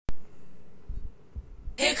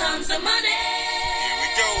Here comes the money. Here we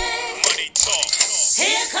go. Money talk.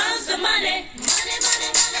 Here comes the money. Money, money,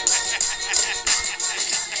 money, money.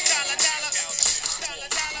 Dollar, dollar. Dollar,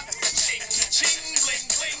 dollar. Ching, ching, bling,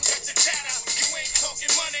 bling. Cut the chatter. You ain't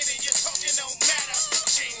talking money, then your talking don't matter.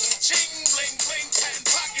 Ching, ching, bling, bling. Patent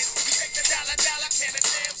pockets. We take the dollar, dollar. Can a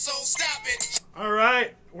damn soul stop it? All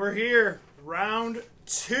right, we're here. Round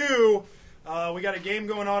 2. We got a game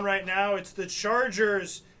going on right now. It's the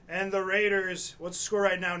Chargers and the Raiders. What's the score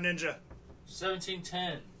right now, Ninja?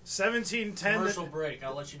 17-10. 17-10. Commercial break.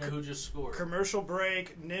 I'll let you know who just scored. Commercial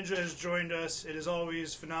break. Ninja has joined us. It is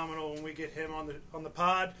always phenomenal when we get him on the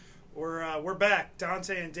pod. We're back.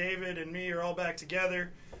 Dante and David and me are all back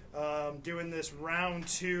together, doing this round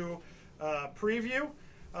 2 preview.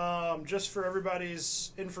 Just for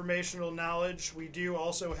everybody's informational knowledge, we do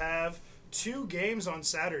also have 2 games on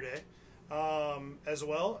Saturday as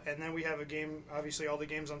well, and then we have a game, obviously all the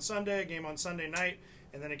games on Sunday, a game on Sunday night,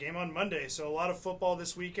 and then a game on Monday. So a lot of football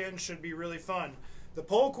this weekend, should be really fun. The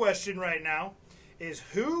poll question right now is,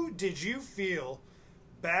 who did you feel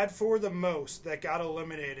bad for the most that got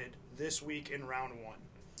eliminated this week in round 1?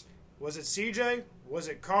 Was it CJ, was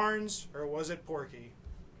it Carnes, or was it Porky?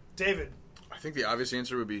 David. I think the obvious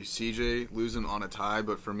answer would be CJ losing on a tie,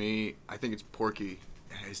 but for me, I think it's Porky.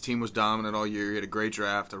 His team was dominant all year. He had a great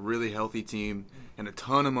draft, a really healthy team, and a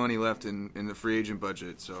ton of money left in the free agent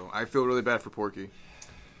budget. So I feel really bad for Porky.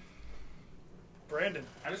 Brandon.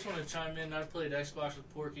 I just want to chime in. I played Xbox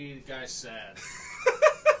with Porky. The guy's sad.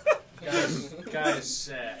 Guy's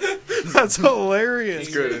sad. That's hilarious.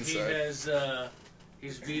 It's good He insight. has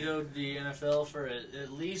he's vetoed the NFL for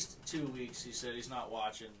at least 2 weeks. He said he's not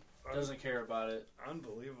watching. Doesn't care about it.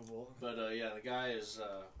 Unbelievable. But yeah, the guy is.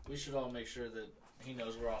 We should all make sure that he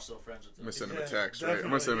knows we're all still friends with him. I'm going to send him Yeah, a text, right? I'm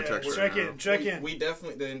going to send him a definitely, text yeah. right Check now. in, check in. We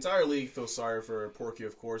definitely, the entire league feels sorry for Porky,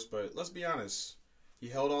 of course, but let's be honest. He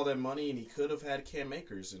held all that money, and he could have had Cam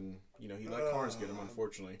Akers, and, he let Carnes get him,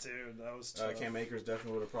 unfortunately. Dude, that was tough. Cam Akers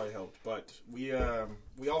definitely would have probably helped. But we all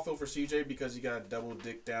feel for CJ because he got double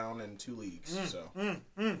dick down in 2 leagues. So we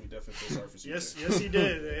definitely feel sorry for CJ. Yes, he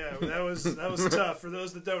did. Yeah, that was tough. For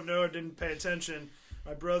those that don't know or didn't pay attention,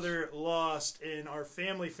 my brother lost in our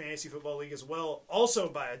family fantasy football league as well, also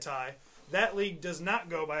by a tie. That league does not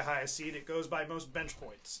go by highest seed. It goes by most bench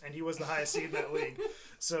points, and he was the highest seed in that league.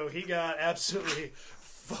 So he got absolutely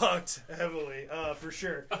fucked heavily, for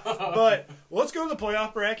sure. But let's go to the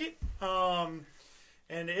playoff bracket. And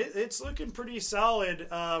it's looking pretty solid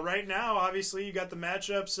right now. Obviously, you got the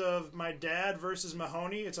matchups of my dad versus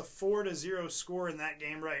Mahoney. It's a 4-0 score in that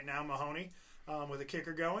game right now, Mahoney, with a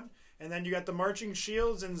kicker going. And then you got the Marching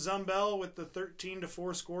Shields and Zumbel with the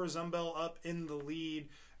 13-4 score. Zumbel up in the lead.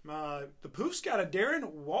 The Poof's got a Darren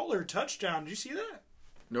Waller touchdown. Did you see that?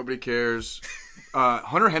 Nobody cares.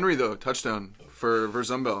 Hunter Henry, though, touchdown for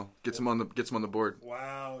Zumbel. Gets him on the board.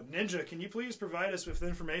 Wow. Ninja, can you please provide us with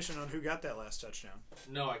information on who got that last touchdown?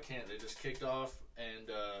 No, I can't. They just kicked off, and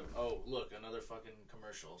look, another fucking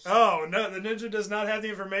commercial. So Oh, no, the Ninja does not have the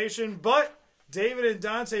information, but David and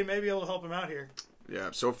Dante may be able to help him out here.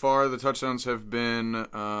 Yeah, so far the touchdowns have been, you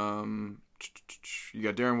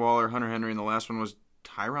got Darren Waller, Hunter Henry, and the last one was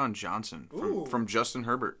Tyron Johnson from Justin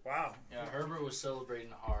Herbert. Wow. yeah, Herbert was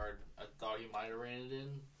celebrating hard. I thought he might have ran it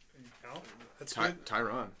in. No, that's good.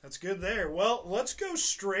 Tyron. That's good there. Well, let's go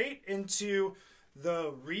straight into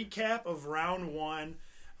the recap of round 1.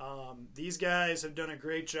 These guys have done a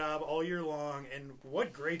great job all year long, and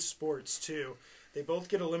what great sports, too. They both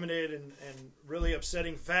get eliminated in really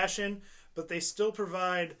upsetting fashion, but they still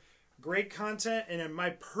provide great content, and in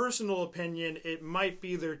my personal opinion, it might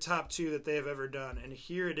be their top 2 that they have ever done. And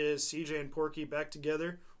here it is, CJ and Porky back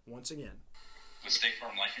together once again. With State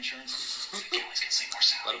Farm Life Insurance, families can save more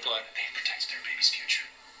salary. Let it play. It protects their baby's future.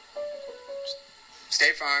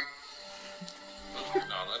 State Farm.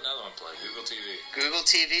 No, let another one play. Google TV. Google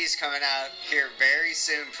TV's coming out here very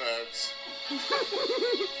soon, folks.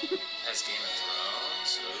 Has Game of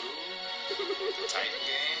Thrones, Titan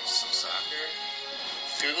games, some soccer.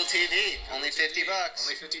 Google TV, only $50.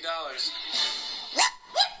 Only $50.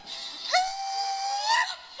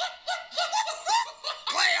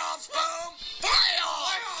 Playoffs, boom!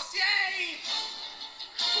 Playoffs! Yay!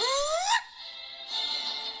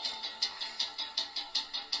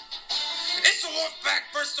 It's the Wolfpack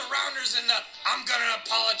versus the Rounders in the I'm gonna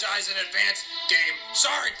apologize in advance game.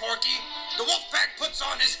 Sorry, Porky. The Wolfpack puts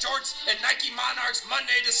on his jorts and Nike Monarchs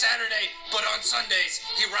Monday to Saturday, but on Sundays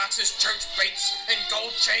he rocks his church baits and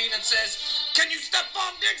gold chain and says, "Can you step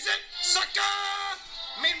on Dixon, sucker?"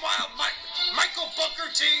 Meanwhile, Michael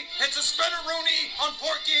Booker T hits a spinneroonie on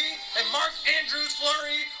Porky, and Mark Andrews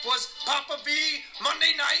Fleury was Papa B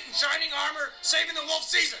Monday night in shining armor, saving the Wolf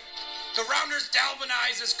season. The Rounders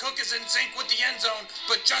galvanize as Cook is in sync with the end zone,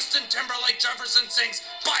 but Justin Timberlake Jefferson sings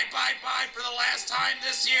bye bye bye for the last time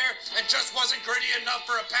this year and just wasn't gritty enough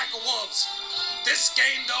for a pack of Wolves. This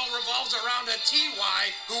game, though, revolves around a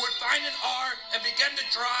TY who would find an R and begin to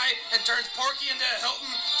try and turns Porky into a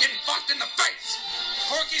Hilton, getting fucked in the face.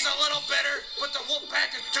 Porky's a little bitter, but the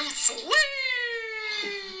Wolfpack is too sweet.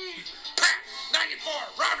 Pack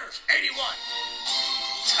 94, Rounders 81.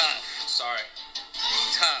 Tough. Sorry.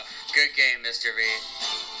 Tough. Good game, Mr. V.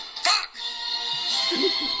 Fuck!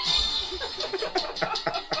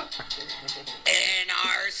 In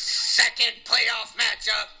our second playoff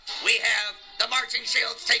matchup, we have the Marching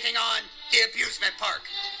Shields taking on the Abusement Park.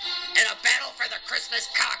 In a battle for the Christmas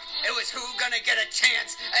cock, it was who gonna get a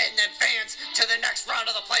chance and advance to the next round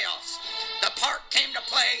of the playoffs. The park came to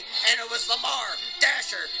play, and it was Lamar,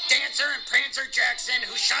 Dasher, Dancer, and Prancer Jackson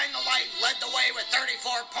who shined the light and led the way with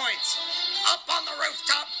 34 points. Up on the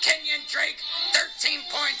rooftop, Kenyon Drake, 13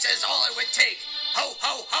 points is all it would take. Ho,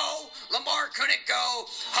 ho, ho, Lamar couldn't go.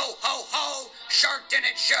 Ho, ho, ho, Shark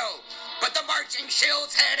didn't show. But the Marching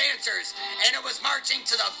Shields had answers, and it was marching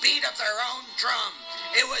to the beat of their own drum.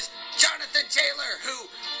 It was Jonathan Taylor who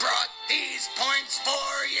brought these points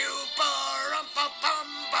for you,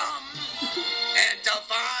 ba-rum-pa-bum-bum. And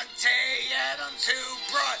Devontae Adams who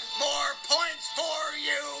brought more points for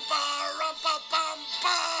you,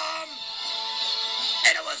 ba-rum-pa-bum-bum.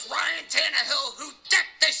 And it was Ryan Tannehill who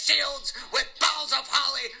decked the Shields with balls of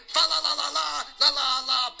holly, fa-la-la-la-la,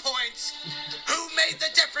 points. Who made the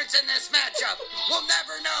difference in this matchup? We'll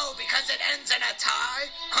never know because it ends in a tie.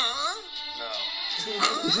 Huh? No.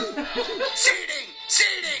 Seating!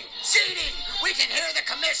 We can hear the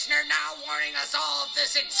commissioner now warning us all of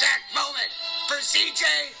this exact moment. For CJ,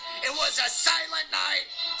 it was a silent night,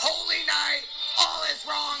 holy night, all is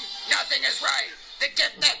wrong, nothing is right. The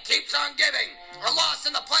gift that keeps on giving, a loss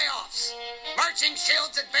in the playoffs. Marching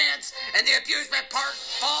Shields advance, and the Abusement Park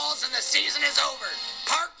falls, and the season is over.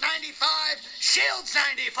 Park 95, Shields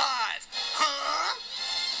 95. Huh?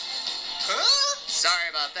 Sorry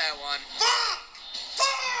about that one. Fuck!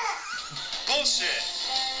 Bullshit.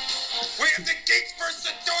 We have the geeks versus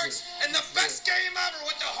the dorks and the best game ever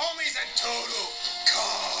with the homies and total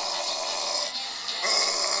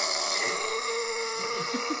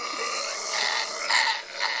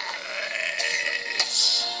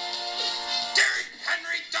Derrick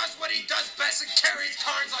Henry does what he does best and carries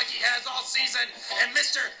Carnes like he has all season, and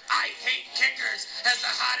Mr. I Hate Kickers has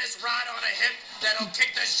the hottest rod on a hip that'll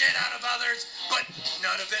kick the shit out of others, but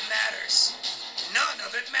none of it matters. None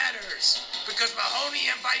of it matters, because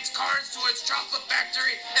Mahoney invites Carnes to his chocolate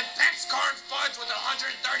factory and pecks Carnes fudge with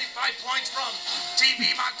 135 points from T.B.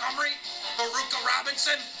 Montgomery, Baruka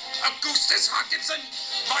Robinson, Augustus Hawkinson,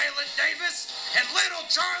 Violet Davis, and little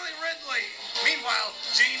Charlie Ridley. Meanwhile,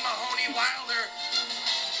 Gene Mahoney Wilder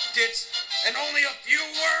gets, and only a few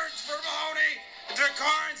words for Mahoney to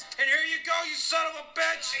Carnes, and here you go, you son of a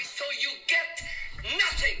bitch. So you get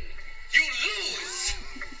nothing. You lose.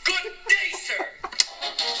 Good day, sir.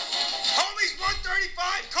 Homies 135,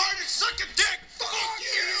 Carter, suck a dick. Fuck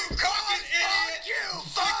you, fucking idiot.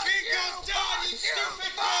 Fuck the king you, goes down, fuck you you, stupid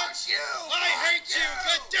fuck fucks. you, I hate you.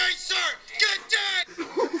 Good day, sir. Good day.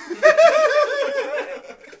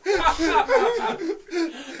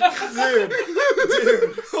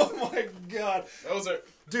 Dude, oh my god. That was a.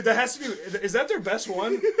 Dude, that has to be. Is that their best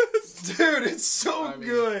one? Dude, it's so I mean,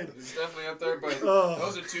 good. It's definitely up there, but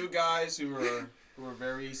those are two guys who were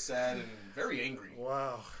very sad and very angry.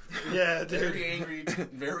 Wow. Yeah, dude.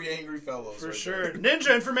 Very angry fellows. For right sure. there.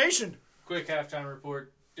 Ninja information. Quick halftime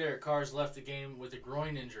report. Derek Carr's left the game with a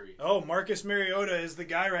groin injury. Oh, Marcus Mariota is the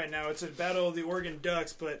guy right now. It's a battle of the Oregon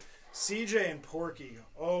Ducks, but CJ and Porky,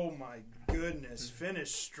 oh my goodness,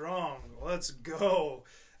 finished strong. Let's go.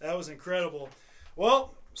 That was incredible.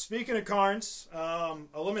 Well, speaking of Carnes,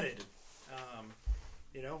 eliminated.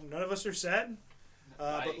 None of us are sad,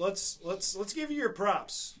 but let's give you your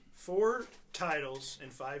props. 4 titles in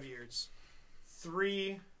 5 years,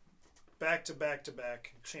 3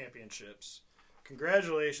 back-to-back-to-back championships.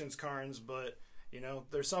 Congratulations, Carnes, but,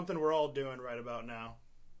 there's something we're all doing right about now.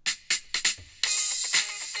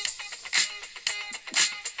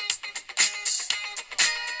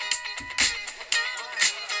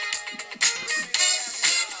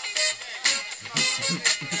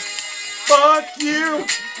 Fuck you!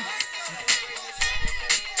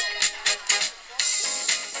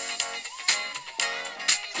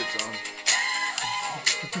 Good song.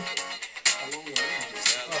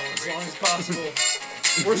 As long as possible.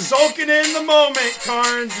 We're sulking in the moment,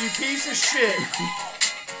 Carnes, you piece of shit.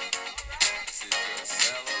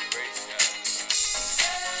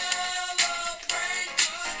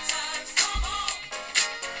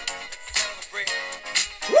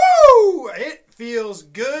 Woo! It feels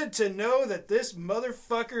good to know that this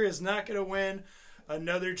motherfucker is not going to win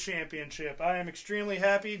another championship. I am extremely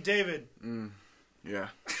happy. David. Yeah.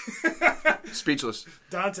 Speechless.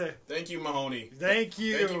 Dante. Thank you, Mahoney. Thank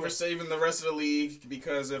you. Thank you for saving the rest of the league,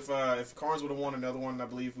 because if Carnes would have won another one, I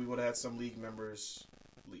believe we would have had some league members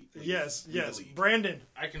leave. Yes. the league. Brandon.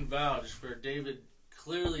 I can vouch for David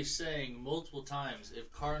clearly saying multiple times,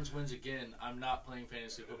 if Carnes wins again, I'm not playing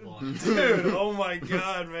fantasy football anymore. Dude, oh my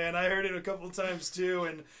God, man. I heard it a couple times too,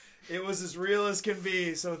 and it was as real as can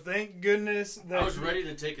be. So thank goodness that I was ready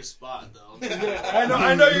to take a spot, though.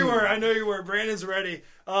 I know you were. I know you were. Brandon's ready.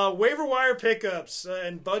 Waiver wire pickups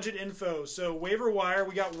and budget info. So waiver wire,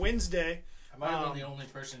 we got Wednesday. I might have been the only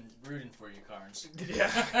person rooting for you, Carnes. Yeah,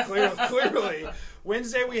 clearly.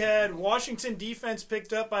 Wednesday we had Washington defense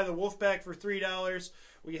picked up by the Wolfpack for $3.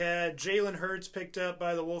 We had Jalen Hurts picked up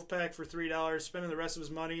by the Wolfpack for $3, spending the rest of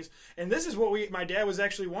his monies. And this is what my dad was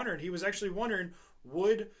actually wondering. He was actually wondering,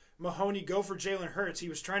 would Mahoney go for Jalen Hurts? He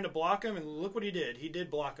was trying to block him, and look what he did. He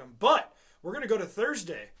did block him. But we're going to go to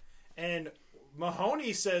Thursday, and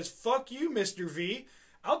Mahoney says, fuck you, Mr. V.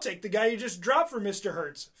 I'll take the guy you just dropped for Mr.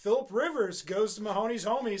 Hurts. Phillip Rivers goes to Mahoney's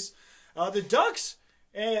homies. The Ducks,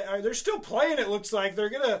 they're still playing, it looks like.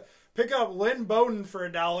 They're going to pick up Lynn Bowden for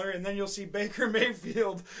 $1, and then you'll see Baker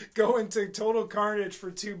Mayfield go into total carnage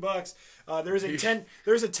for $2. There's a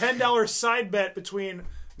 $10 side bet between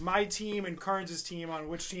my team and Carnes' team on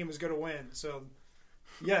which team is going to win. So,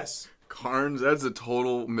 yes. Carnes, that's a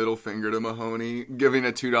total middle finger to Mahoney, giving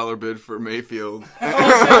a $2 bid for Mayfield.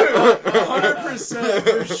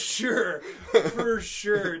 100% for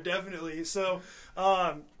sure, definitely. So,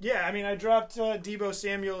 yeah, I mean, I dropped Deebo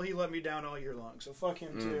Samuel. He let me down all year long, so fuck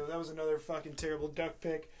him too. That was another fucking terrible duck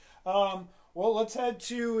pick. Well, let's head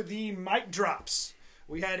to the mic drops.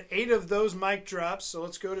 We had 8 of those mic drops, so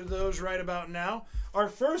let's go to those right about now. Our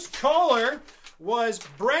first caller was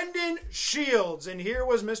Brendan Shields, and here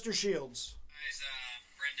was Mr. Shields. Guys,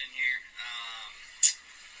 Brendan here.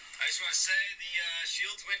 I just want to say the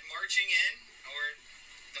Shields went marching in, or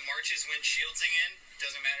the marches went Shielding in.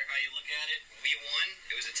 Doesn't matter how you look at it. We won.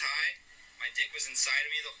 It was a tie. My dick was inside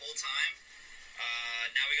of me the whole time.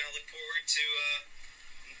 Now we got to look forward to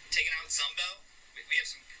taking out Sunbelt. We have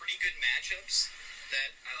some pretty good matchups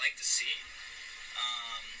that I like to see.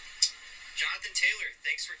 Jonathan Taylor,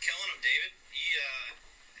 thanks for killing him, David.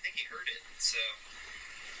 I think he heard it. So,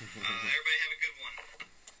 everybody have a good one.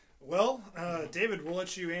 Well, David, we'll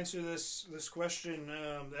let you answer this question.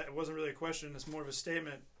 That wasn't really a question; it's more of a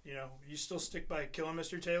statement. You know, you still stick by killing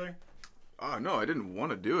Mr. Taylor? Oh no, I didn't want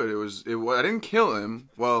to do it. I didn't kill him.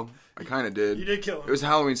 Well, I kind of did. You did kill him. It was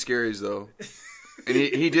Halloween Scaries though, and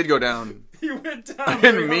he did go down. He went down. I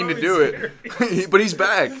didn't mean to do it, but he's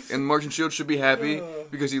back, and Martin Shields should be happy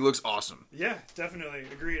because he looks awesome. Yeah, definitely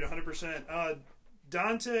agreed, 100%.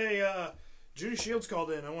 Dante, Judy Shields called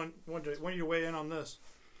in. I want you to weigh in on this.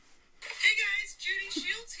 Hey guys, Judy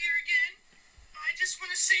Shields here again. I just want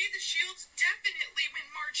to say the Shields definitely went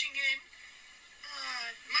marching in.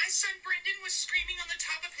 My son Brendan was screaming on the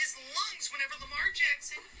top of his lungs whenever Lamar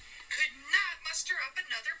Jackson could not muster up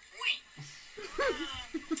another point.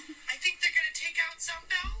 I think they're going to take out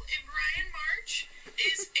Sunbelt, and Ryan March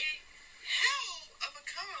is a hell of a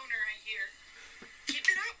co-owner, I hear. Keep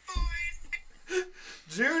it up, boys.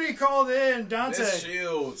 Judy called in. Dante. Miss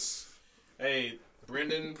Shields. Hey,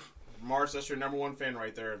 Brendan March, that's your number one fan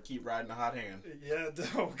right there. Keep riding the hot hand. Yeah,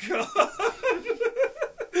 oh God.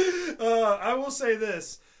 I will say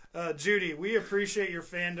this. Judy, we appreciate your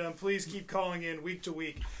fandom. Please keep calling in week to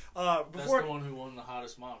week. That's the one who won the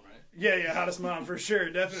hottest mom, right? Yeah, hottest mom for sure,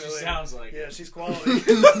 definitely. She sounds like yeah, it. she's quality.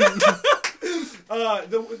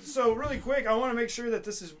 So really quick, I want to make sure that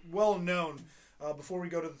this is well known before we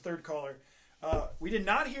go to the third caller. We did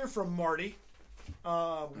not hear from Marty.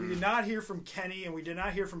 We did not hear from Kenny, and we did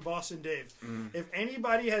not hear from Boston Dave. If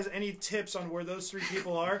anybody has any tips on where those 3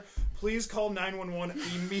 people are, please call 911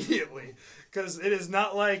 immediately, because it is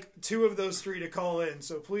not like 2 of those 3 to call in.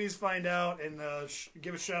 So please find out and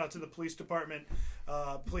give a shout out to the police department,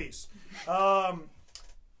 please.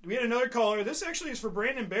 We had another caller. This actually is for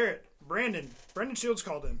Brandon Barrett. Brendan Shields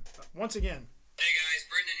called in once again. Hey guys,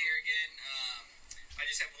 Brendan here again. I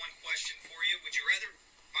just have one question for you. Would you rather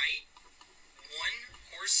fight 1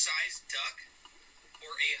 horse-sized duck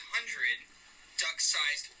or 100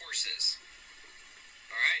 duck-sized horses?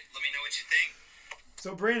 All right, let me know what you think.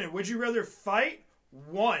 So Brandon, would you rather fight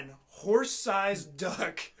one horse-sized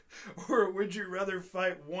duck, or would you rather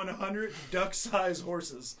fight 100 duck-sized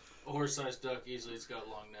horses? A horse-sized duck easily. It's got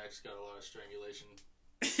long necks, got a lot of strangulation.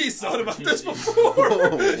 He's thought about this before.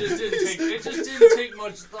 It just didn't take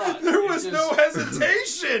much thought. There was no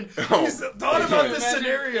hesitation. He's thought about this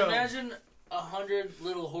scenario. Imagine 100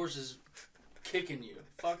 little horses kicking you.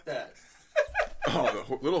 Fuck that. Oh,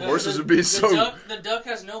 the little horses would be so... The duck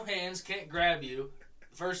has no hands, can't grab you.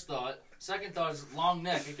 First thought. Second thought is long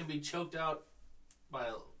neck. It can be choked out by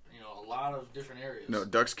a lot of different areas. No,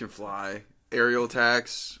 ducks can fly. Aerial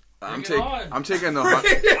attacks. I'm taking the...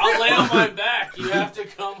 I'll lay on my back. You have to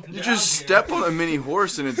come You just step on a mini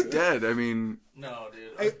horse and it's dead. I mean... No,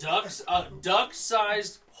 dude. A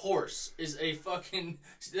duck-sized horse is a fucking...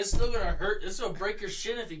 It's still gonna hurt. It's gonna break your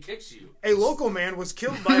shin if he kicks you. A local man was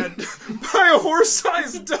killed by a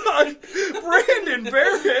horse-sized duck. Brandon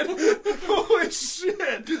Barrett. Holy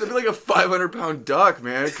shit. Dude, that'd be like a 500-pound duck,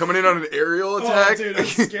 man. Coming in on an aerial attack. Oh, dude,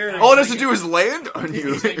 that's scary. All it has to do is land on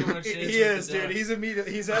you. He is, dude. He's had immediate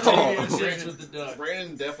chance with the duck.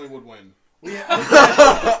 Brandon definitely would win.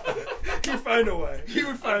 He'd find a way. He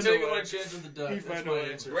would find a way. I'm taking my chance with the duck. He'd find a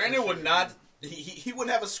way. Brandon would not... He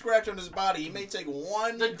wouldn't have a scratch on his body. He may take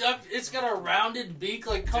one. The duck, it's got a rounded beak.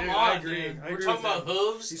 Like, come Dude, on, I agree. dude. I We're agree talking with about that.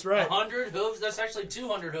 hooves. He's right. 100 hooves. That's actually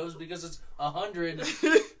 200 hooves because it's 100.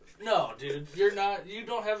 No, dude, you're not. You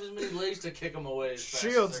don't have as many legs to kick them away. As fast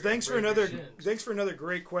Shields, as they're thanks for gonna break another. your shins. Thanks for another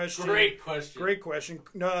great question. Great question. Great question.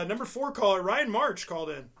 Number 4 caller Ryan March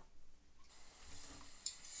called in.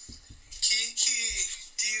 Kiki,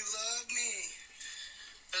 do you love me?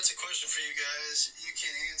 That's a question for you guys. You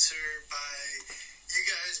can answer by you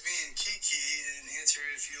guys being Kiki and answer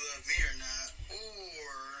if you love me or not,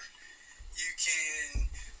 or you can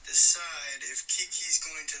decide if Kiki's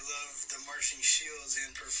going to love the Marching Shields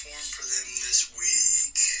and perform for them this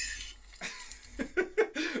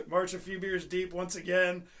week. March a few beers deep once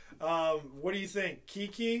again. What do you think?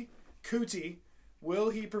 Kiki Kuti, will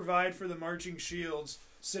he provide for the Marching Shields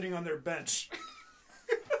sitting on their bench?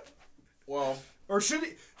 Well, or should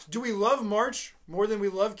he? Do we love March more than we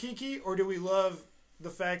love Kiki, or do we love the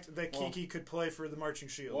fact that Kiki could play for the Marching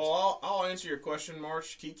Shields? Well, I'll answer your question,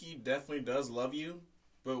 March. Kiki definitely does love you,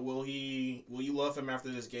 but will you love him after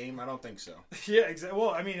this game? I don't think so. Yeah, exactly. Well,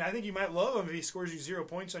 I mean, I think you might love him if he scores you 0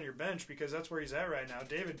 points on your bench because that's where he's at right now.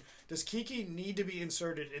 David, does Kiki need to be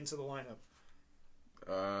inserted into the lineup?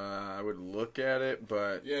 I would look at it,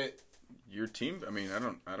 but yeah, your team. I mean,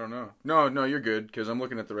 I don't know. No, you're good because I'm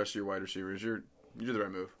looking at the rest of your wide receivers. You did the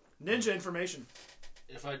right move. Ninja information.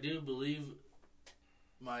 If I do believe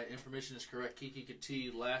my information is correct, Kiki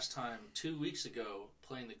Kuti last time 2 weeks ago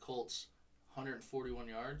playing the Colts, 141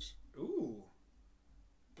 yards. Ooh.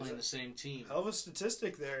 Playing the same team. Hell of a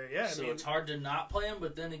statistic there, yeah. So it's hard to not play him,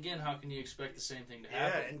 but then again, how can you expect the same thing to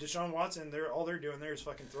happen? Yeah, and Deshaun Watson, all they're doing there is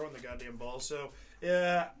fucking throwing the goddamn ball. So,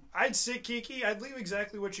 I'd sit Kiki. I'd leave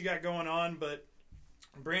exactly what you got going on, but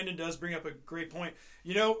Brandon does bring up a great point.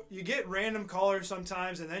 You know, you get random callers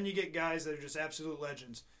sometimes, and then you get guys that are just absolute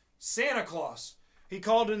legends. Santa Claus. He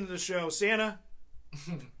called into the show. Santa.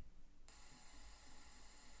 Merry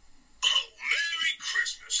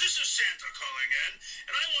Christmas. This is Santa calling in,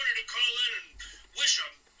 and I wanted to call in and wish a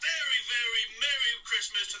very, very Merry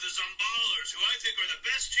Christmas to the Zumballers, who I think are the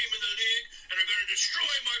best team in the league and are going to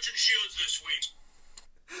destroy Marching Shields this week.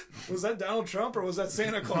 Was that Donald Trump or was that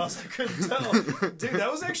Santa Claus? I couldn't tell. Dude, that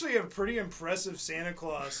was actually a pretty impressive Santa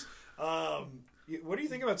Claus. What do you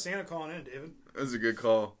think about Santa calling in, David? That's a good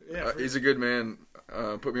call. Yeah, he's a good man.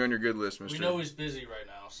 Put me on your good list, mister. We know he's busy right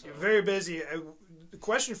now. So. Very busy.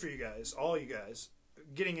 Question for you guys, all you guys,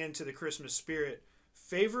 getting into the Christmas spirit.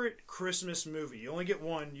 Favorite Christmas movie? You only get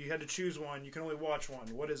one. You had to choose one. You can only watch one.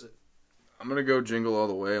 What is it? I'm going to go Jingle All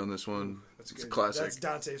the Way on this one. It's a classic. That's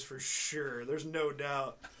Dante's for sure. There's no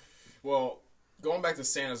doubt. Well, going back to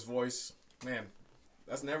Santa's voice, man,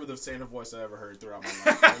 that's never the Santa voice I ever heard throughout my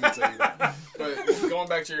life. Let me tell you that. But going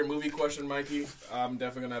back to your movie question, Mikey, I'm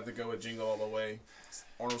definitely going to have to go with Jingle All the Way.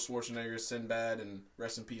 Arnold Schwarzenegger, Sinbad, and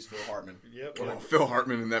rest in peace, Phil Hartman. Yep. Phil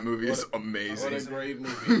Hartman in that movie is amazing. What a great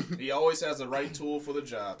movie. He always has the right tool for the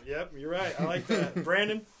job. Yep, you're right. I like that.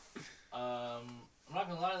 Brandon? I'm not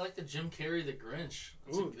gonna lie, I like the Jim Carrey The Grinch.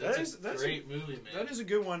 That's a great movie, man. That is a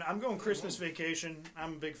good one. I'm going Christmas Vacation.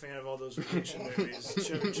 I'm a big fan of all those vacation movies.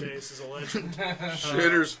 Chevy Chase is a legend.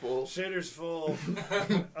 Shitter's full. Shitter's full.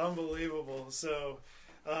 Unbelievable. So,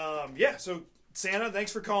 yeah. So Santa,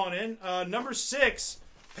 thanks for calling in. Number 6,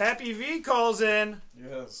 Pappy V calls in.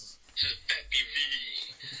 Yes. Pappy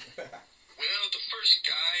V. Well, the first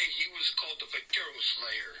guy, he was called the Vaquero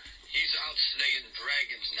Slayer. He's out slaying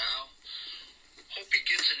dragons now. Hope he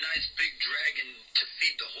gets a nice big dragon to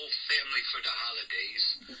feed the whole family for the holidays.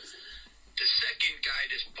 The second guy,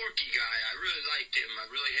 this Porky guy, I really liked him. I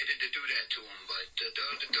really hated to do that to him, but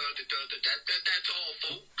that's all,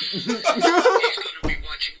 folks. He's going to be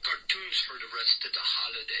watching cartoons for the rest of the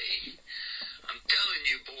holiday. I'm telling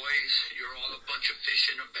you, boys, you're all a bunch of fish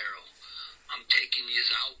in a barrel. I'm taking yous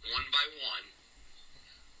out one by one.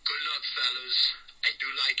 Good luck, fellas. I do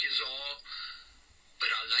like yous all, but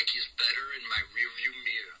I like yous better in my rearview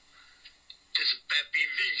mirror. This is Pappy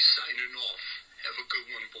V signing off. Have a good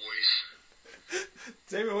one, boys.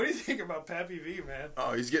 David, what do you think about Pappy V, man?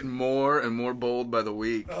 Oh, he's getting more and more bold by the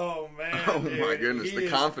week. Oh, man. Oh, dude. my goodness. The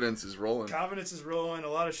confidence is rolling. Confidence is rolling. A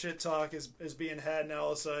lot of shit talk is being had now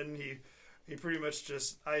all of a sudden. He pretty much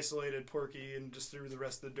just isolated Porky and just threw the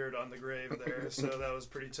rest of the dirt on the grave there. So that was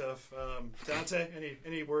pretty tough. Dante,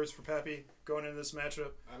 any words for Pappy going into this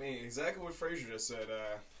matchup? I mean, exactly what Frazier just said.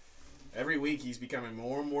 Every week he's becoming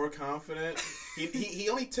more and more confident. He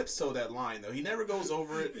only tiptoe that line, though. He never goes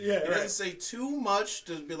over it. Yeah, he right. doesn't say too much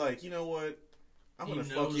to be like, you know what, I'm going to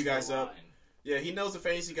fuck you guys up. Yeah, he knows the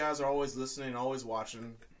fantasy guys are always listening, always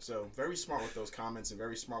watching. So very smart with those comments and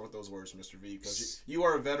very smart with those words, Mr. V, because you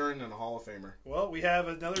are a veteran and a Hall of Famer. Well, we have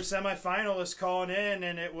another semifinalist calling in,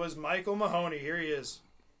 and it was Michael Mahoney. Here he is.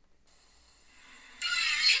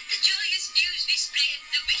 Let the joyous news be spread.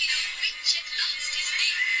 The wicked old witch had lost his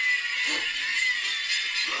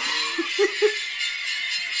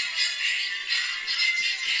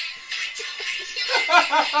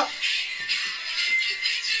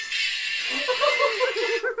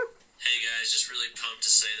Hey guys, just really pumped to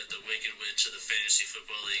say that the Wicked Witch of the Fantasy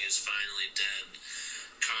Football League is finally dead.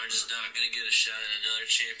 Carnes is not going to get a shot at another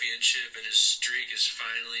championship, and his streak is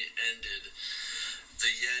finally ended. The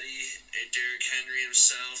Yeti, Derrick Henry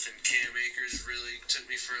himself, and Cam Akers really took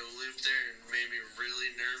me for a loop there and made me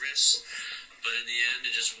really nervous. But in the end,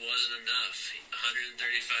 it just wasn't enough. 135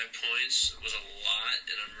 points was a lot,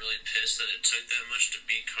 and I'm really pissed that it took that much to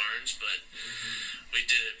beat Carnes, but we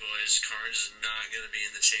did it, boys. Carnes is not going to be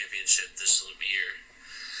in the championship this year.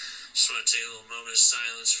 Just want to take a little moment of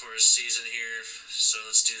silence for his season here, so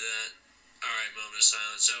let's do that. Alright, moment of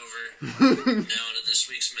silence over. Now on to this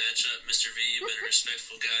week's matchup. Mr. V, you've been a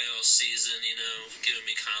respectful guy all season, you know, giving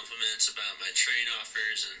me compliments about my trade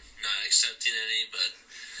offers and not accepting any, but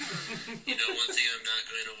you know, one thing I'm not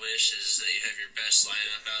going to wish is that you have your best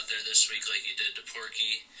lineup out there this week like you did to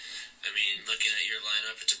Porky. I mean, looking at your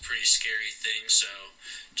lineup, it's a pretty scary thing, so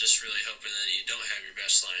just really hoping that you don't have your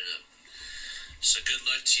best lineup. So good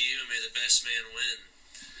luck to you, and may the best man win.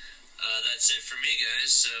 That's it for me, guys,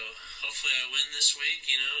 so hopefully I win this week,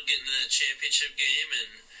 you know, get into that championship game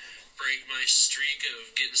and break my streak of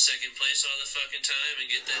getting second place all the fucking time and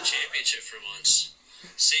get that championship for once.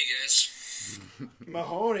 See you guys.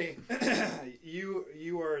 Mahoney,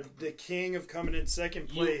 you are the king of coming in second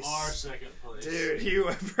place. You are second place, dude. You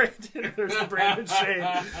are Brandon. There's the Brandon Shane.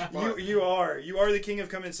 You are the king of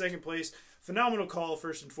coming in second place. Phenomenal call,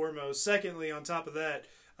 first and foremost. Secondly, on top of that,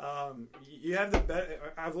 you have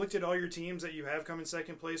I've looked at all your teams that you have come in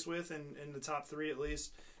second place with, in the top three at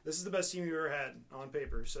least. This is the best team you've ever had on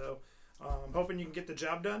paper. So I'm hoping you can get the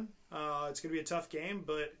job done. It's going to be a tough game,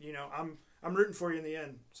 but you know I'm rooting for you in the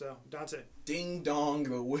end. So Dante, ding dong,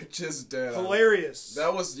 the witch is dead. Hilarious.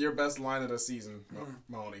 That was your best line of the season,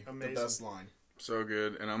 Mahoney. Amazing. The best line. So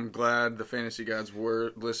good, and I'm glad the fantasy gods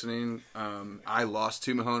were listening. I lost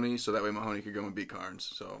to Mahoney, so that way Mahoney could go and beat Carnes.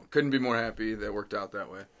 So couldn't be more happy that worked out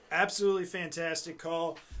that way. Absolutely fantastic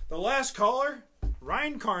call. The last caller,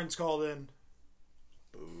 Ryan Carnes, called in.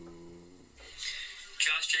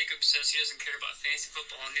 Josh Jacobs says he doesn't care about fantasy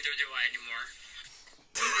football, and neither do I anymore.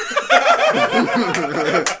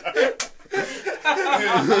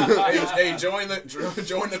 Hey, join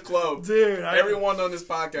the club, dude. Everyone on this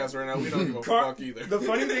podcast right now, we don't give a fuck either. The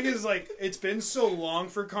funny thing is, like, it's been so long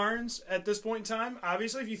for Carnes at this point in time.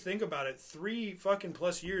 Obviously, if you think about it, 3 fucking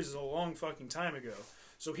plus years is a long fucking time ago.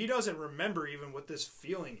 So he doesn't remember even what this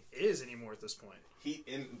feeling is anymore at this point. He's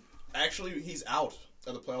out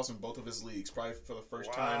of the playoffs in both of his leagues, probably for the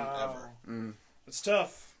first time ever. It's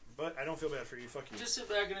tough. But I don't feel bad for you. Fuck you. Just sit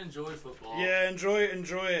back and enjoy football. Yeah, enjoy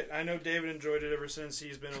it. I know David enjoyed it ever since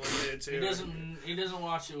he's been eliminated too. He doesn't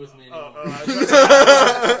watch it with me anymore.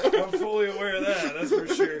 I'm fully aware of that. That's for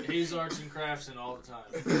sure. He's arts and crafts in all the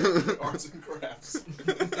time. Arts and crafts.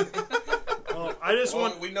 Well,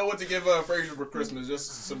 we know what to give Frazier for Christmas.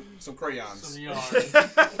 Just some crayons. Some yarn.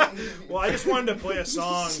 Well, I just wanted to play a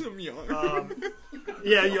song. Some yarn.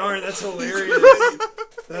 Yeah, yarn. That's hilarious.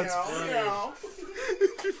 That's funny.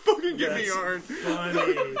 You fucking give me yarn.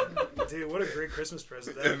 Funny. Dude, what a great Christmas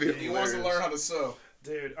present that would be. He wants to learn how to sew.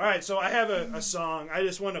 Dude, all right. So I have a song. I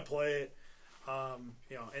just want to play it,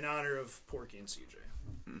 in honor of Porky and CJ.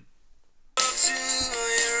 To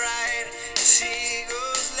your right, she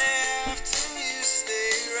goes left, and you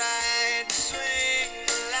stay right. Swing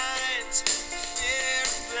the lines, fear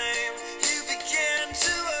and blame. You begin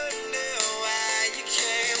to wonder why you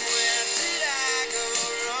came. Where did I go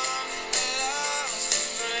wrong? I lost a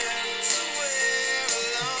friend somewhere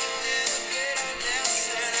alone in the bitterness,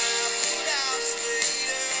 and I put out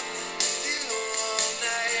straight up with you all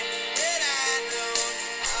night. And I know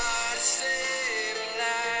how to save a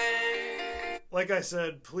life. Like I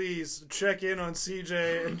said, please check in on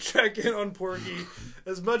CJ and check in on Porky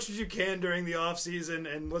as much as you can during the off season,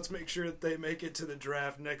 and let's make sure that they make it to the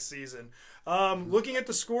draft next season. Looking at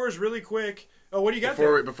the scores really quick. Oh, what do you got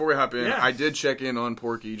there? Before we hop in, Yeah. I did check in on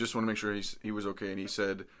Porky. Just want to make sure he was okay, and he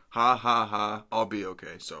said, "Ha ha ha, I'll be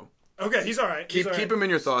okay." So Okay, he's all right. keep him in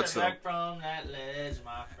your thoughts, Step though. back from that ledge,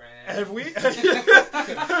 my friend. Have we?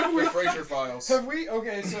 The Fraser Files. Have we?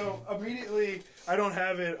 Okay, so immediately, I don't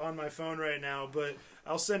have it on my phone right now, but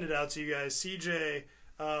I'll send it out to you guys. CJ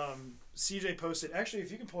posted. Actually,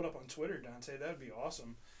 if you can pull it up on Twitter, Dante, that would be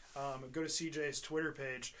awesome. Go to CJ's Twitter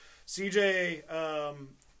page. CJ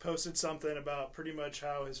posted something about pretty much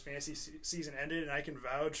how his fantasy season ended, and I can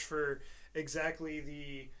vouch for exactly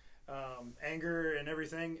the anger and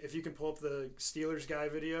everything. If you can pull up the Steelers guy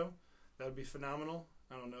video, that would be phenomenal.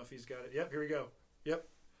 I don't know if he's got it. Yep, here we go. Yep.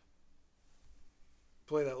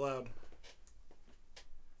 Play that loud.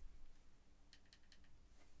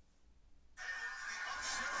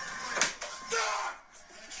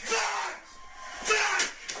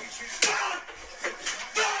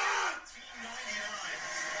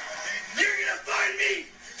 You're gonna find me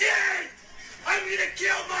dead! I'm gonna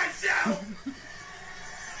kill myself!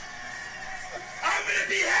 I'm gonna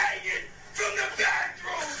be hanging from the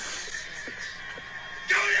bathroom!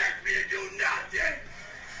 Don't ask me to do nothing!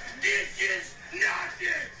 This is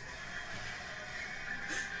nonsense!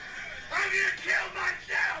 I'm gonna kill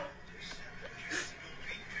myself!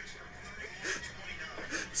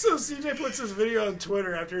 So CJ puts this video on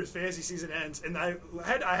Twitter after his fantasy season ends, and I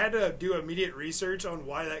had to do immediate research on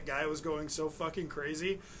why that guy was going so fucking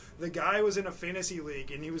crazy. The guy was in a fantasy league,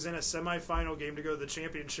 and he was in a semifinal game to go to the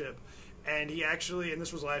championship, and he actually, and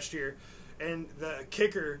this was last year, and the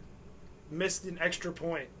kicker missed an extra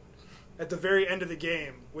point at the very end of the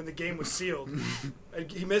game when the game was sealed.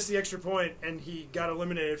 And he missed the extra point, and he got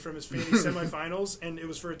eliminated from his fantasy semifinals, and it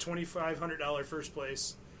was for a $2,500 first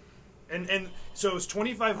place. And so it was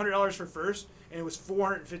 $2,500 for first, and it was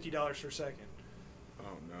 $450 for second.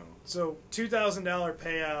 Oh no! So $2,000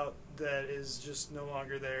 payout that is just no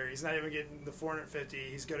longer there. He's not even getting the $450.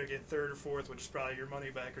 He's going to get third or fourth, which is probably your money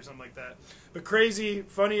back or something like that. But crazy,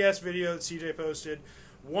 funny ass video that CJ posted.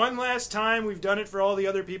 One last time, we've done it for all the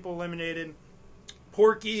other people eliminated.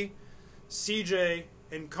 Porky, CJ,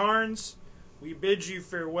 and Carnes. We bid you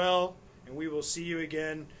farewell, and we will see you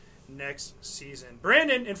again next season.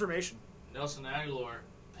 Brandon, information. Nelson Aguilar,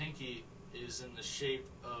 pinky is in the shape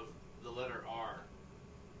of the letter R.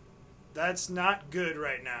 That's not good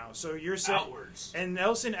right now. So you're saying Outwards. And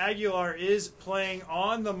Nelson Aguilar is playing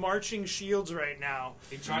on the Marching Shields right now.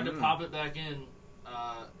 He tried to pop it back in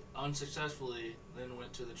unsuccessfully, then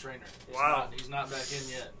went to the trainer. Wow. He's not back in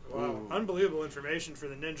yet. Wow. Ooh. Unbelievable information for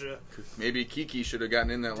the Ninja. Maybe Kiki should have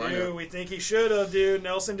gotten in that Dude, lineup. we think he should have, dude.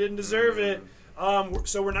 Nelson didn't deserve it.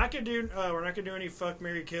 So we're not gonna do any fuck,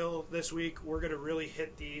 marry, kill this week. We're gonna really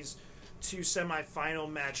hit these two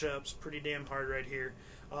semifinal matchups pretty damn hard right here.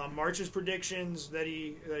 March's predictions that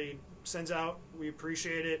he sends out, we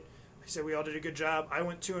appreciate it. He said we all did a good job. I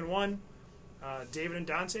went 2-1. David and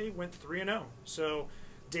Dante went 3-0. So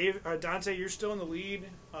Dante, you're still in the lead.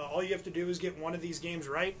 All you have to do is get one of these games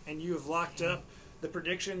right, and you have locked up the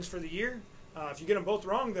predictions for the year. If you get them both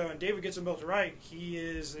wrong, though, and David gets them both right,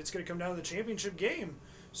 it's going to come down to the championship game.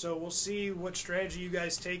 So we'll see what strategy you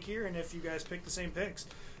guys take here and if you guys pick the same picks.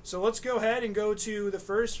 So let's go ahead and go to the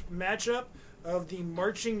first matchup of the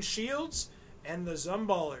Marching Shields and the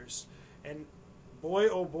Zumballers. And boy,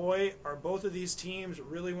 oh boy, are both of these teams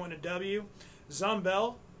really wanting a W.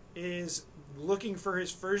 Zumbell is looking for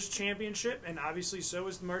his first championship, and obviously so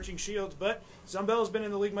is the Marching Shields, but Zumbell has been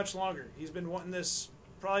in the league much longer. He's been wanting this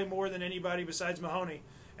probably more than anybody besides Mahoney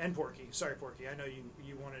and Porky. Sorry, Porky. I know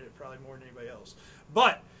you wanted it probably more than anybody else.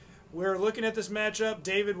 But we're looking at this matchup.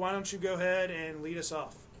 David, why don't you go ahead and lead us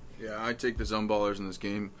off? Yeah, I take the Zumballers in this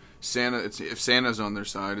game. If Santa's on their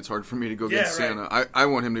side, it's hard for me to go against Santa. I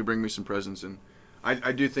want him to bring me some presents, and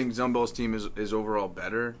I do think Zumball's team is overall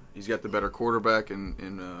better. He's got the better quarterback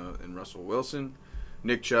in Russell Wilson.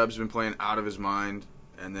 Nick Chubb's been playing out of his mind,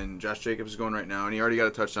 and then Josh Jacobs is going right now, and he already got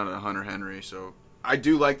a touchdown at Hunter Henry. So I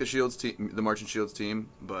do like the Shields team, the Marching Shields team,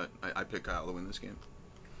 but I pick Kyle to win this game.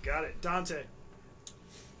 Got it. Dante.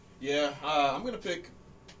 Yeah, I'm going to pick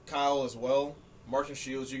Kyle as well. Marching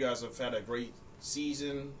Shields, you guys have had a great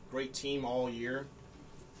season, great team all year.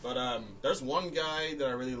 But there's one guy that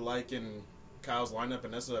I really like in Kyle's lineup,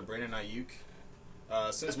 and that's Brandon Ayuk.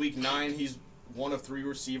 Since week 9, he's one of three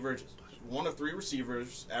receivers,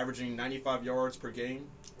 averaging 95 yards per game.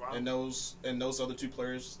 Wow. And those other two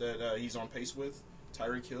players that he's on pace with,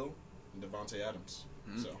 Tyreek Hill and Devontae Adams.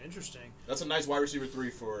 So Interesting. that's a nice wide receiver 3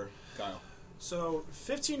 for Kyle. So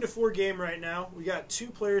 15-4 game right now. We got 2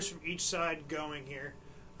 players from each side going here.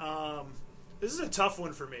 This is a tough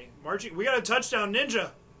one for me. Marching, we got a touchdown,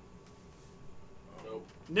 Ninja. Nope.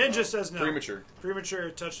 Ninja says no. Premature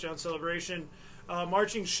touchdown celebration.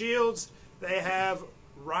 Marching Shields, they have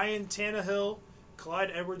Ryan Tannehill,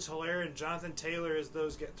 Clyde Edwards-Helaire, and Jonathan Taylor as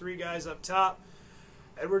those 3 guys up top.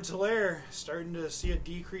 Edwards-Helaire starting to see a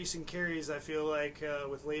decrease in carries, I feel like,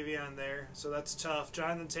 with Le'Veon there. So that's tough.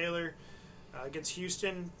 Jonathan Taylor against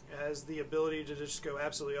Houston has the ability to just go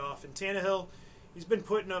absolutely off. And Tannehill, he's been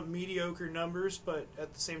putting up mediocre numbers, but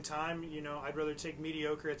at the same time, I'd rather take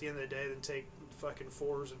mediocre at the end of the day than take fucking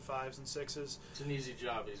 4s and 5s and 6s. It's an easy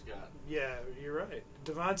job he's got. Yeah, you're right.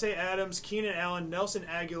 Devontae Adams, Keenan Allen, Nelson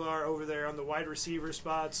Aguilar over there on the wide receiver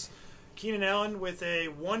spots. Keenan Allen with a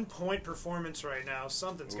 1-point performance right now.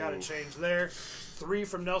 Something's got to change there. 3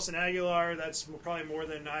 from Nelson Aguilar. That's probably more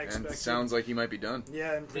than I expected. And sounds like he might be done.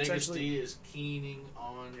 Yeah, and Vegas potentially. D is keening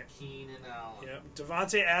on Keenan Allen. Yeah,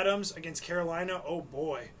 Devontae Adams against Carolina. Oh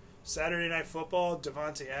boy, Saturday Night Football.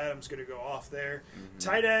 Devontae Adams going to go off there.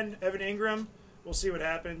 Tight end Evan Ingram. We'll see what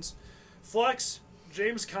happens. Flex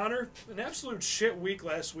James Conner. An absolute shit week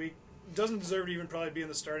last week. Doesn't deserve to even probably be in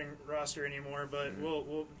the starting roster anymore, but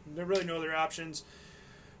we'll there are really no other options.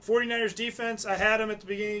 49ers defense, I had them at the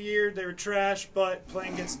beginning of the year. They were trash, but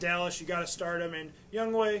playing against Dallas, you got to start them. And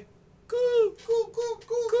Younghoe,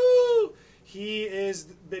 he has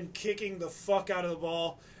been kicking the fuck out of the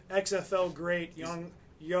ball. XFL great,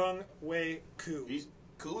 Younghoe Koo.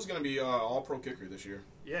 Koo's going to be all-pro kicker this year.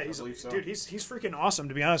 Yeah, I believe so. Dude, he's freaking awesome,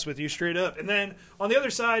 to be honest with you, straight up. And then on the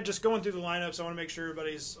other side, just going through the lineups, I want to make sure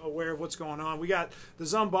everybody's aware of what's going on. We got the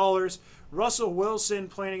Zumballers, Russell Wilson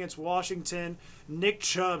playing against Washington, Nick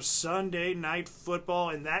Chubb, Sunday Night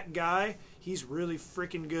Football, and that guy, he's really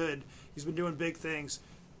freaking good. He's been doing big things.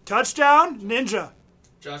 Touchdown, Ninja.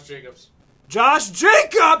 Josh Jacobs. Josh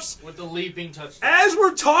Jacobs! With the leaping touchdown. As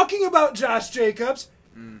we're talking about Josh Jacobs,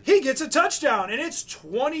 he gets a touchdown, and it's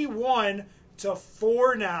 21-4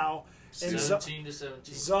 now. And 17-17.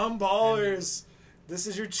 Zumballers, this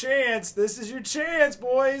is your chance. This is your chance,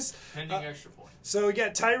 boys. Pending extra point. So we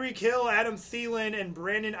got Tyreek Hill, Adam Thielen, and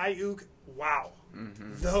Brandon Ayuk. Wow.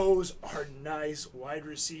 Those are nice wide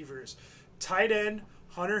receivers. Tight end,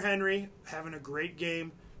 Hunter Henry, having a great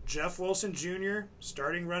game. Jeff Wilson Jr.,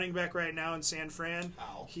 starting running back right now in San Fran.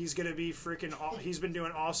 Ow. He's going to be he's been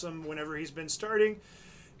doing awesome whenever he's been starting.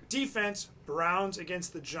 Defense, Browns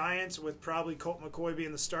against the Giants with probably Colt McCoy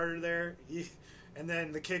being the starter there. And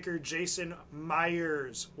then the kicker, Jason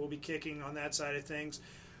Myers, will be kicking on that side of things.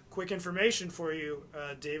 Quick information for you,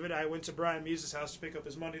 David. I went to Brian Muse's house to pick up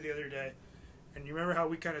his money the other day. And you remember how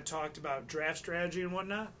we kind of talked about draft strategy and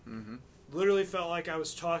whatnot? Mm-hmm. Literally felt like I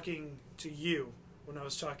was talking to you when I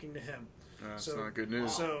was talking to him. That's not good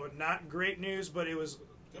news. So not great news, but it was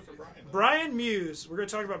Good for Brian. Brian Muse. We're going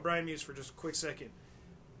to talk about Brian Muse for just a quick second.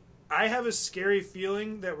 I have a scary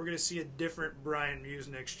feeling that we're going to see a different Brian Muse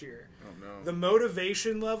next year. Oh, no. The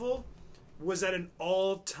motivation level was at an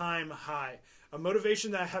all-time high. A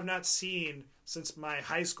motivation that I have not seen since my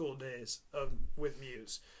high school days with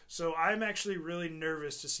Muse. So I'm actually really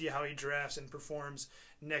nervous to see how he drafts and performs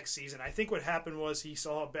next season. I think what happened was he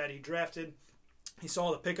saw how bad he drafted. He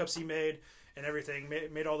saw the pickups he made and everything,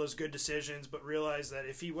 made all those good decisions, but realized that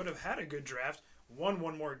if he would have had a good draft, won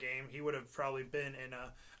one more game, he would have probably been in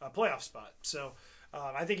a playoff spot. So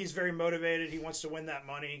I think he's very motivated. He wants to win that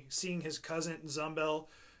money. Seeing his cousin Zumbel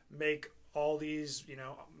make all these,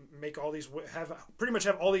 pretty much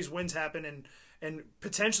have all these wins happen and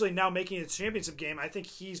potentially now making it a championship game, I think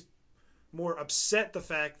he's more upset the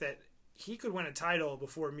fact that he could win a title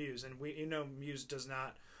before Muse. And Muse does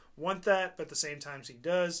not want that, but at the same time he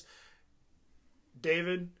does.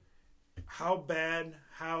 David, what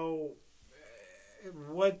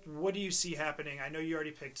do you see happening? I know you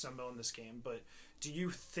already picked Zumbel in this game, but do you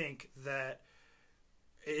think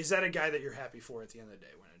is that a guy that you're happy for at the end of the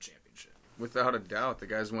day, winning a championship? Without a doubt, the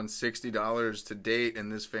guy's won $60 to date in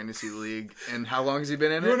this fantasy league. And how long has he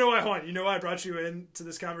been in You it? know why, Juan? You know why I brought you into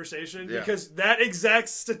this conversation? Yeah. Because that exact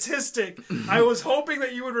statistic, I was hoping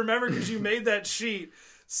that you would remember because you made that sheet.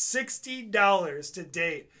 $60 to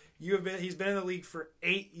date. He's been in the league for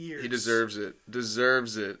 8 years. He deserves it.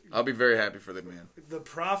 Deserves it. I'll be very happy for the man. The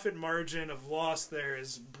profit margin of loss there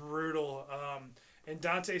is brutal. And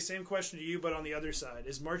Dante, same question to you, but on the other side.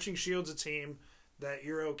 Is Marching Shields a team that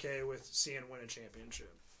you're okay with seeing win a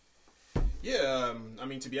championship? Yeah, I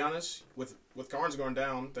mean, to be honest, with Carnes going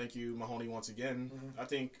down, thank you, Mahoney, once again, I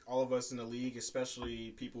think all of us in the league,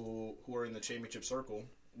 especially people who are in the championship circle,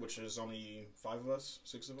 which is only 5 of us,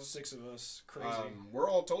 6 of us? 6 of us. Crazy. We're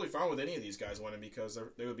all totally fine with any of these guys winning because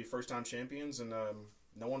they would be first-time champions, and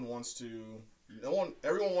everyone wants to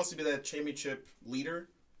be that championship leader,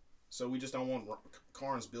 so we just don't want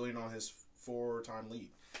Carnes building on his 4-time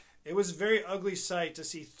lead. It was a very ugly sight to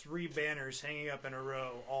see 3 banners hanging up in a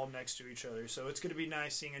row all next to each other, so it's going to be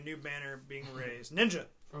nice seeing a new banner being raised. Ninja!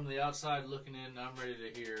 From the outside looking in, I'm ready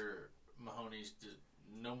to hear Mahoney's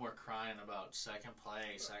no more crying about second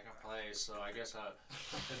place. So I guess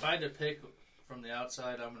if I had to pick from the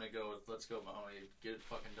outside, I'm going to go with let's go Mahoney. Get it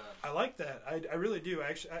fucking done. I like that. I really do,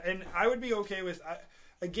 actually. And I would be okay with...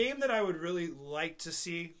 a game that I would really like to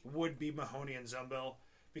see would be Mahoney and Zumbel,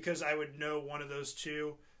 because I would know one of those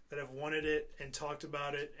two that have wanted it and talked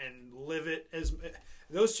about it and live it. As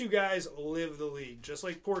those 2 guys live the league, just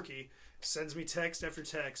like Porky sends me text after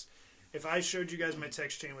text. If I showed you guys my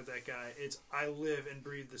text chain with that guy, it's I live and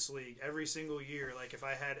breathe this league every single year. Like if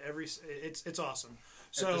I had it's awesome.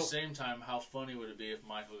 So at the same time, how funny would it be if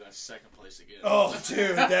Michael got second place again? Oh,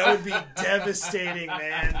 dude, that would be devastating,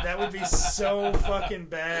 man. That would be so fucking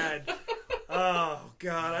bad. Oh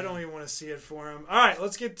God, I don't even want to see it for him. All right,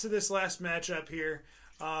 let's get to this last matchup here.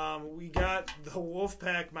 We got the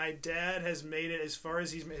Wolfpack. My dad has made it as far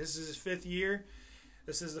as this is his 5th year.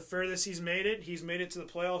 This is the furthest he's made it. He's made it to the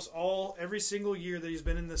playoffs every single year that he's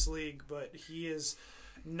been in this league, but he has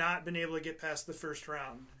not been able to get past the first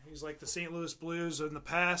round. He's like the St. Louis Blues in the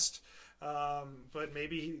past, but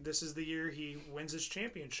maybe this is the year he wins his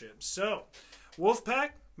championship. So, Wolfpack,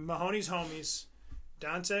 Mahoney's homies.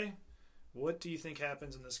 Dante, what do you think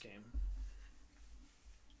happens in this game?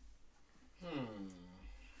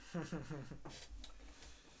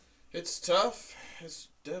 It's tough. It's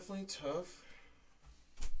definitely tough.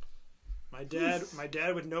 My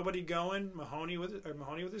dad with nobody going. Mahoney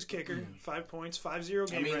with his kicker. 5 points, 5-0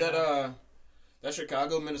 game. I mean now. that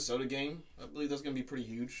Chicago Minnesota game, I believe that's going to be pretty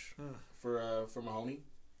huge for Mahoney.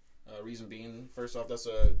 Reason being, first off, that's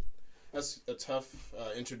a tough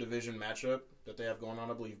interdivision matchup that they have going on.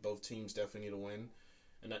 I believe both teams definitely need to win,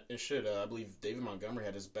 and it should. I believe David Montgomery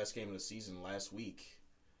had his best game of the season last week.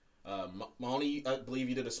 Mahoney, I believe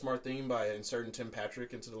you did a smart thing by inserting Tim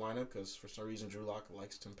Patrick into the lineup because for some reason Drew Lock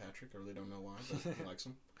likes Tim Patrick. I really don't know why, but he likes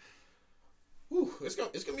him. Whew, it's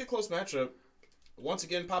gonna be a close matchup. Once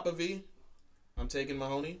again, Papa V, I'm taking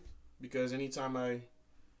Mahoney because anytime I,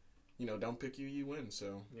 don't pick you, you win.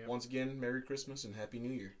 So Once again, Merry Christmas and Happy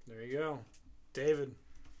New Year. There you go, David.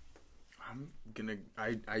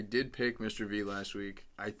 I did pick Mr. V last week.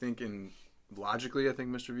 Logically, I think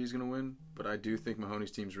Mr. V is going to win, but I do think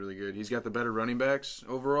Mahoney's team's really good. He's got the better running backs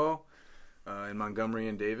overall in Montgomery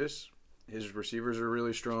and Davis. His receivers are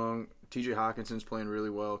really strong. TJ Hawkinson's playing really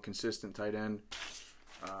well, consistent tight end.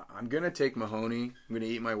 I'm going to take Mahoney. I'm going to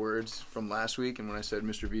eat my words from last week, and when I said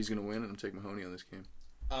Mr. V is going to win, I'm going to take Mahoney on this game.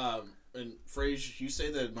 And Frage, you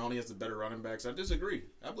say that Mahoney has the better running backs. I disagree.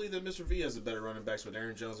 I believe that Mr. V has the better running backs with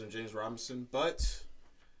Aaron Jones and James Robinson, but...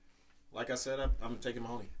 like I said, I'm taking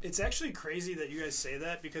Mahoney. It's actually crazy that you guys say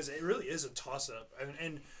that because it really is a toss-up.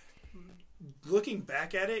 And looking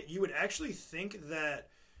back at it, you would actually think that,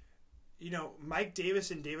 Mike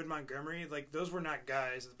Davis and David Montgomery, like, those were not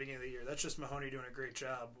guys at the beginning of the year. That's just Mahoney doing a great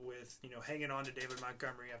job with, hanging on to David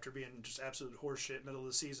Montgomery after being just absolute horseshit middle of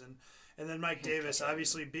the season. And then Mike Davis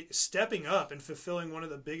obviously stepping up and fulfilling one of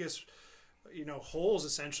the biggest, holes,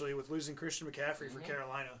 essentially, with losing Christian McCaffrey for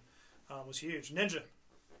Carolina was huge. Ninja.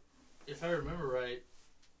 If I remember right,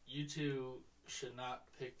 you two should not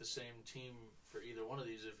pick the same team for either one of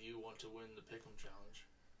these if you want to win the Pick'em Challenge.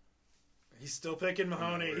 He's still picking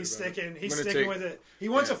Mahoney. He's sticking with it. He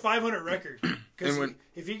wants a 500 record. Because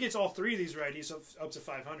if he gets all 3 of these right, he's up to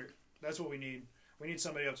 500. That's what we need. We need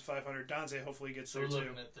somebody up to 500. Dante hopefully gets there too. So we're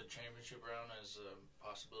looking at the championship round as a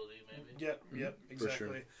possibility, maybe? Yep,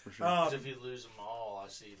 exactly. For sure. Because if you lose them all, I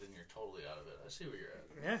see, then you're totally out of it. I see where you're at.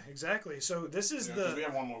 Yeah, exactly. So this is we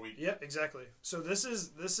have one more week. Yep, exactly. So this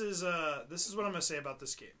is what I'm gonna say about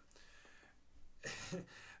this game.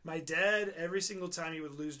 My dad, every single time he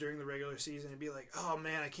would lose during the regular season, he'd be like, "Oh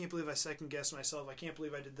man, I can't believe I second-guessed myself. I can't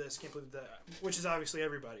believe I did this. Can't believe that." Which is obviously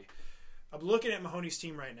everybody. I'm looking at Mahoney's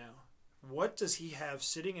team right now. What does he have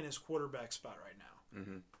sitting in his quarterback spot right now?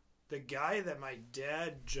 Mm-hmm. The guy that my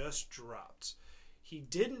dad just dropped. He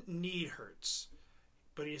didn't need Hurts,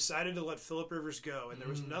 but he decided to let Phillip Rivers go, and there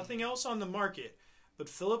was nothing else on the market. But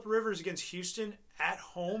Phillip Rivers against Houston at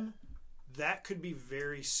home, that could be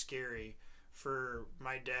very scary for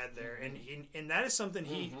my dad there, and that is something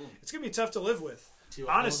it's gonna be tough to live with.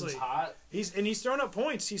 Honestly, he's thrown up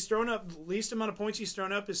points. He's thrown up least amount of points he's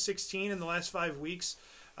thrown up is 16 in the last 5 weeks.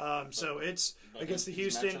 So it's against the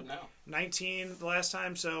Houston 19 the last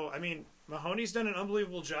time. So I mean, Mahoney's done an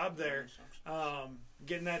unbelievable job there,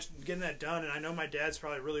 getting that done. And I know my dad's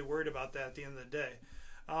probably really worried about that at the end of the day.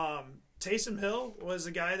 Taysom Hill was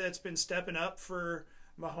a guy that's been stepping up for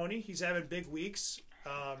Mahoney. He's having big weeks.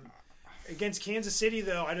 Against Kansas City,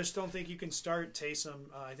 though, I just don't think you can start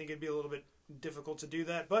Taysom. I think it'd be a little bit difficult to do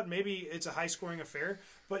that. But maybe it's a high-scoring affair.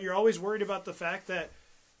 But you're always worried about the fact that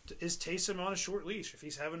is Taysom on a short leash if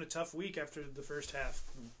he's having a tough week after the first half.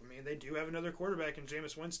 I mean, they do have another quarterback in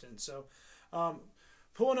Jameis Winston. So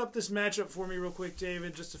pulling up this matchup for me real quick,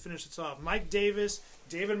 David, just to finish this off. Mike Davis,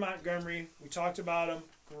 David Montgomery. We talked about him.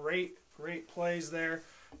 Great plays there.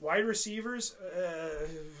 Wide receivers,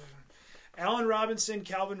 Allen Robinson,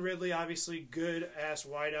 Calvin Ridley, obviously good-ass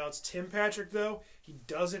wideouts. Tim Patrick, though, he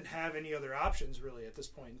doesn't have any other options, really, at this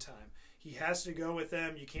point in time. He has to go with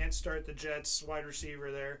them. You can't start the Jets wide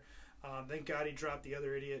receiver there. Thank God he dropped the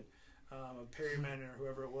other idiot, Perryman or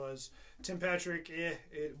whoever it was. Tim Patrick,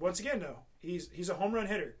 once again, though, he's a home run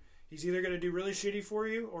hitter. He's either going to do really shitty for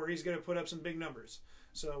you or he's going to put up some big numbers.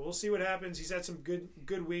 So we'll see what happens. He's had some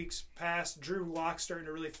good weeks past. Drew Lock starting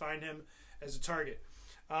to really find him as a target.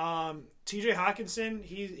 TJ Hawkinson,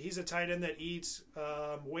 he's a tight end that eats.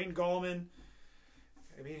 Wayne Gallman,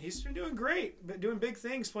 I mean, he's been doing great, but doing big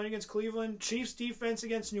things, playing against Cleveland. Chiefs defense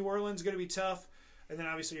against New Orleans going to be tough. And then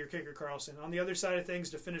obviously your kicker, Carlson. On the other side of things,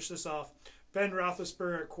 to finish this off, Ben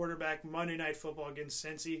Roethlisberger at quarterback, Monday Night Football against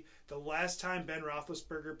Cincy. The last time Ben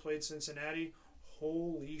Roethlisberger played Cincinnati,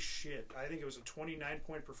 holy shit. I think it was a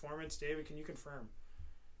 29-point performance. David, can you confirm?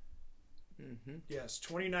 Mm-hmm. Yes,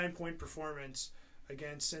 29-point performance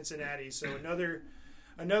against Cincinnati. So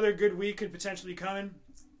another good week could potentially be coming.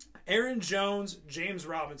 Aaron Jones, James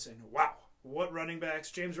Robinson. Wow. What running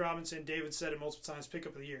backs. James Robinson, David said it multiple times, pick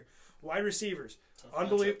up of the year. Wide receivers.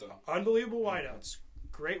 Unbelievable wideouts.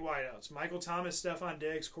 Great wideouts. Michael Thomas, Stephon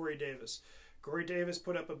Diggs, Corey Davis. Corey Davis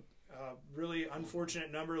put up a really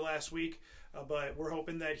unfortunate number last week, but we're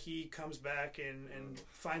hoping that he comes back and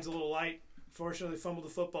finds a little light. Fortunately, fumbled the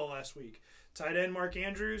football last week. Tight end Mark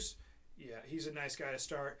Andrews. Yeah, he's a nice guy to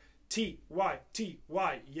start.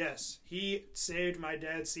 T.Y. Yes, he saved my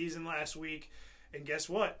dad's season last week. And guess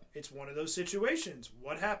what? It's one of those situations.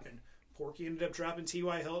 What happened? Porky ended up dropping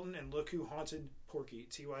T.Y. Hilton, and look who haunted Porky,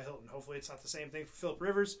 T.Y. Hilton. Hopefully it's not the same thing for Phillip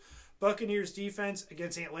Rivers. Buccaneers defense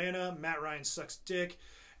against Atlanta. Matt Ryan sucks dick.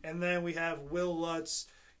 And then we have Will Lutz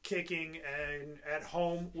kicking and at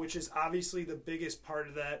home, which is obviously the biggest part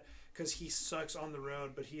of that because he sucks on the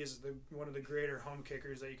road, but he is one of the greater home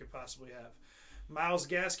kickers that you could possibly have. Myles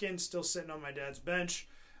Gaskin still sitting on my dad's bench.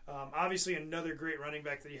 Obviously another great running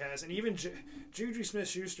back that he has. And even Juju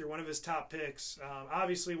Smith-Schuster, one of his top picks.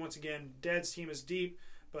 Obviously, once again, dad's team is deep,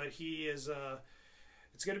 but he is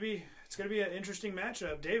it's gonna be an interesting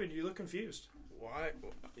matchup. David, you look confused. Why?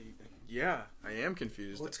 Yeah, I am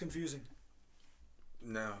confused. What's confusing?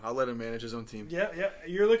 No, I'll let him manage his own team. Yeah.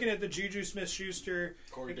 You're looking at the Juju Smith-Schuster.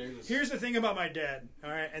 Corey Davis. Here's the thing about my dad, all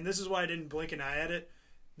right, and this is why I didn't blink an eye at it.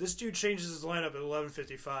 This dude changes his lineup at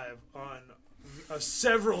 11:55 on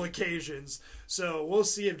several occasions. So we'll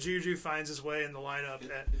see if Juju finds his way in the lineup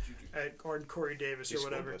at or Corey Davis or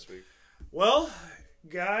whatever. Last week. Well,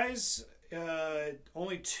 guys,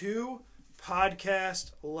 only 2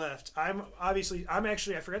 podcasts left. I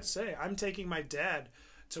forgot to say, I'm taking my dad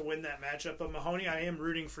to win that matchup. But Mahoney, I am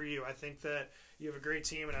rooting for you. I think that you have a great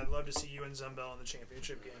team, and I'd love to see you and Zumbel in the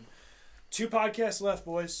championship game. 2 podcasts left,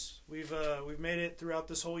 boys. We've made it throughout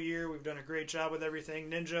this whole year. We've done a great job with everything.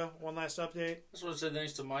 Ninja, one last update. I just want to say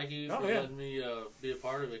thanks to Mikey for letting me be a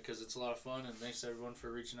part of it because it's a lot of fun, and thanks to everyone for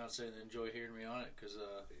reaching out saying they enjoy hearing me on it because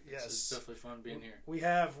it's definitely fun being here. We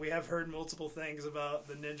have heard multiple things about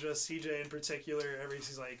the Ninja, CJ in particular.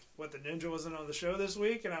 He's like, "What, the Ninja wasn't on the show this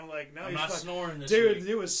week?" And I'm like, "No, I'm not snoring this week. Dude,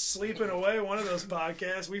 he was sleeping away one of those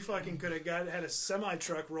podcasts. We fucking could have had a semi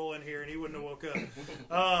truck roll in here and he wouldn't have woke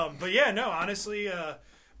up." But yeah, no, honestly,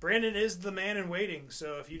 Brandon is the man in waiting.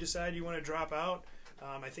 So if you decide you want to drop out,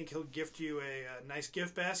 I think he'll gift you a nice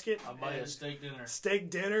gift basket. I'll buy you a steak dinner. Steak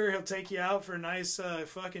dinner. He'll take you out for a nice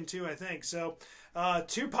fucking two, I think. So,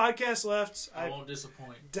 2 podcasts left. I won't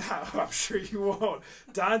disappoint. I'm sure you won't.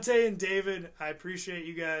 Dante and David, I appreciate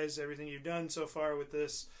you guys, everything you've done so far with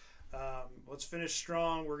this. Let's finish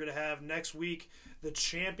strong. We're going to have next week the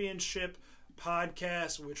championship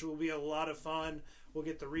podcast, which will be a lot of fun. We'll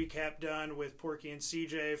get the recap done with Porky and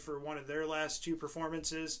CJ for one of their last 2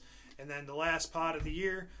 performances. And then the last pod of the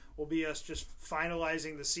year will be us just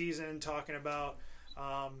finalizing the season, talking about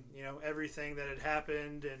everything that had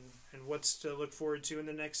happened and what's to look forward to in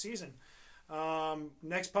the next season.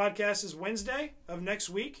 Next podcast is Wednesday of next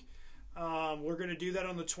week. We're going to do that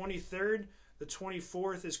on the 23rd. The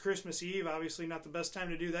 24th is Christmas Eve. Obviously not the best time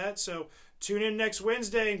to do that. So tune in next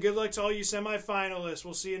Wednesday, and good luck to all you semifinalists.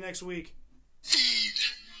 We'll see you next week. Feed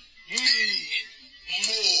me.